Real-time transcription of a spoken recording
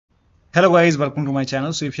Hello guys, welcome to my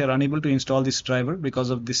channel. So if you are unable to install this driver because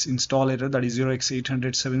of this install error, that is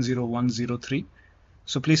 0x80070103,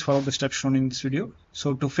 so please follow the steps shown in this video.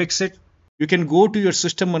 So to fix it, you can go to your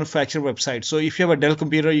system manufacturer website. So if you have a Dell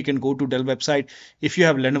computer, you can go to Dell website. If you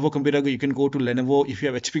have Lenovo computer, you can go to Lenovo. If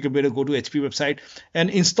you have HP computer, go to HP website and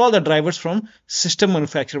install the drivers from system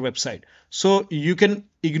manufacturer website. So you can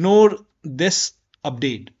ignore this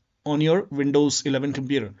update on your Windows 11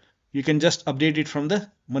 computer. You can just update it from the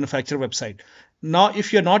manufacturer website. Now,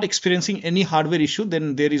 if you're not experiencing any hardware issue,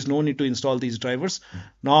 then there is no need to install these drivers.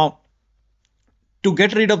 Now, to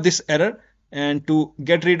get rid of this error and to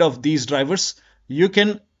get rid of these drivers, you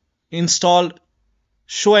can install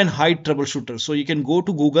show and hide troubleshooter. So you can go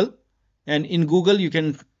to Google, and in Google you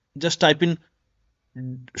can just type in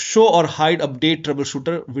show or hide update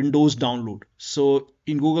troubleshooter Windows download. So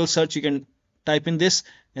in Google search you can type in this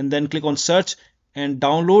and then click on search and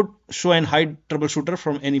download show and hide troubleshooter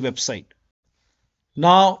from any website.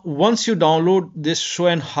 Now once you download this show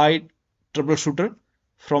and hide troubleshooter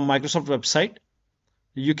from Microsoft website,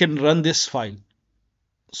 you can run this file.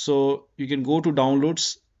 So you can go to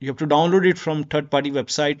downloads. You have to download it from third-party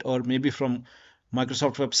website or maybe from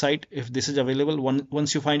Microsoft website. If this is available,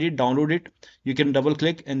 once you find it, download it. You can double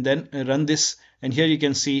click and then run this, and here you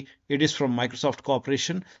can see it is from Microsoft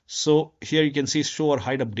Corporation. So here you can see show or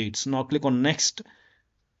hide updates. Now click on next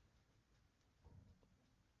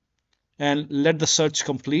and let the search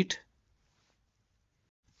complete.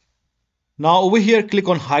 Now over here click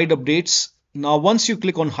on hide updates. Now once you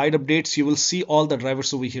click on hide updates, you will see all the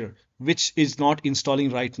drivers over here which is not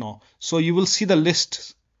installing right now. So you will see the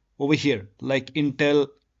list over here like Intel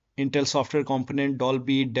software component,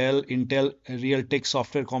 Dolby, Dell, Intel Realtek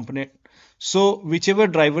software component. So whichever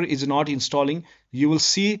driver is not installing, you will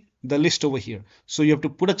see the list over here. So you have to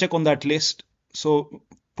put a check on that list. So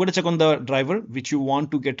put a check on the driver which you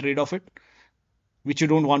want to get rid of it, which you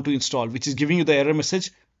don't want to install, which is giving you the error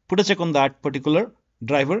message. Put a check on that particular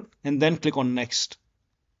driver and then click on next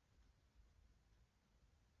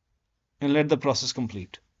and let the process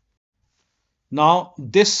complete. Now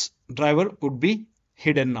this driver would be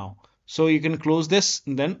hidden now. So you can close this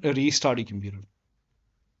and then restart your computer.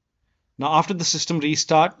 Now after the system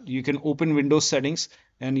restart, you can open Windows settings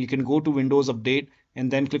and you can go to Windows Update and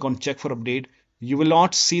then click on check for update. You will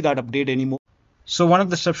not see that update anymore. So one of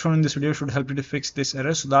the steps shown in this video should help you to fix this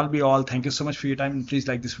error. So that'll be all. Thank you so much for your time. Please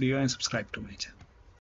like this video and subscribe to my channel.